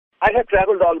I have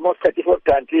traveled almost 34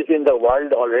 countries in the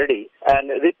world already and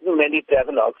written many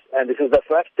travelogues, and this is the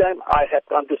first time I have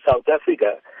come to South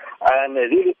Africa. I am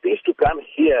really pleased to come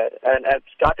here, and I've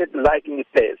started liking the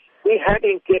place. We had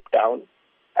in Cape Town,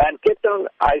 and Cape Town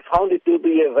I found it to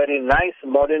be a very nice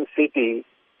modern city,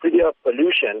 free of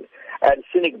pollution and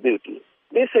scenic beauty.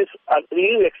 This is a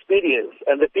real experience,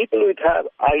 and the people with whom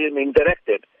I am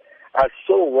interacted are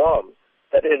so warm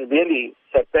that it really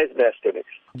surprised the estimates.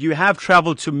 You have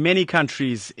traveled to many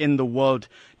countries in the world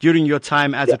during your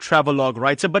time as a travelogue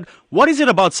writer, but what is it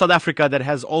about South Africa that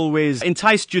has always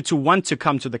enticed you to want to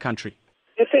come to the country?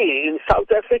 You see, in South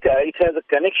Africa, it has a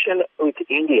connection with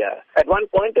India. At one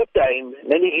point of time,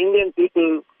 many Indian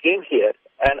people came here,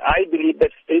 and I believe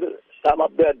that still some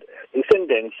of their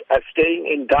descendants are staying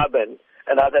in Durban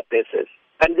and other places.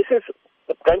 And this is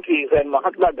the country where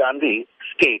Mahatma Gandhi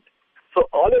stayed. So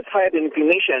always had an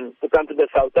inclination to come to the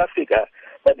South Africa,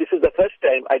 but this is the first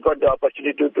time I got the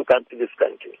opportunity to come to this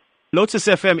country. Lotus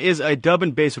FM is a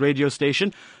Durban-based radio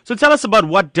station. So tell us about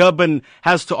what Durban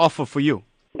has to offer for you.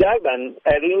 Durban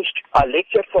arranged a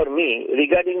lecture for me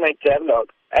regarding my travelogue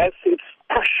as its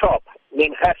a shop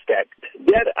named Hashtag.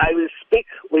 There I will speak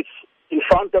in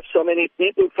front of so many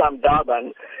people from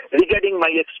Durban regarding my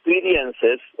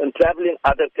experiences in traveling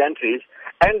other countries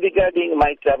and regarding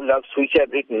my travelogues which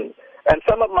I've written. And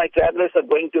some of my travelers are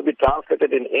going to be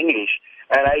translated in English,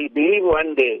 and I believe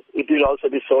one day it will also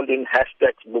be sold in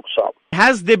Hashtag's bookshop.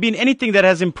 Has there been anything that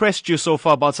has impressed you so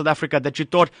far about South Africa that you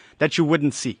thought that you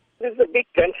wouldn't see? This is a big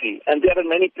country, and there are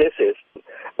many places.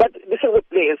 But this is a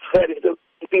place where it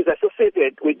is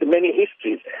associated with many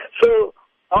histories. So,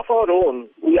 of our own,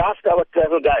 we asked our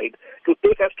travel guide to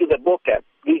take us to the Bokap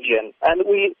region, and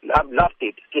we have loved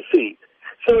it to see.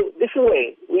 So this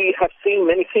way, we have seen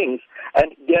many things,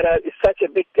 and it's such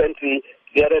a big country,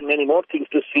 there are many more things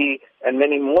to see and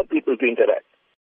many more people to interact.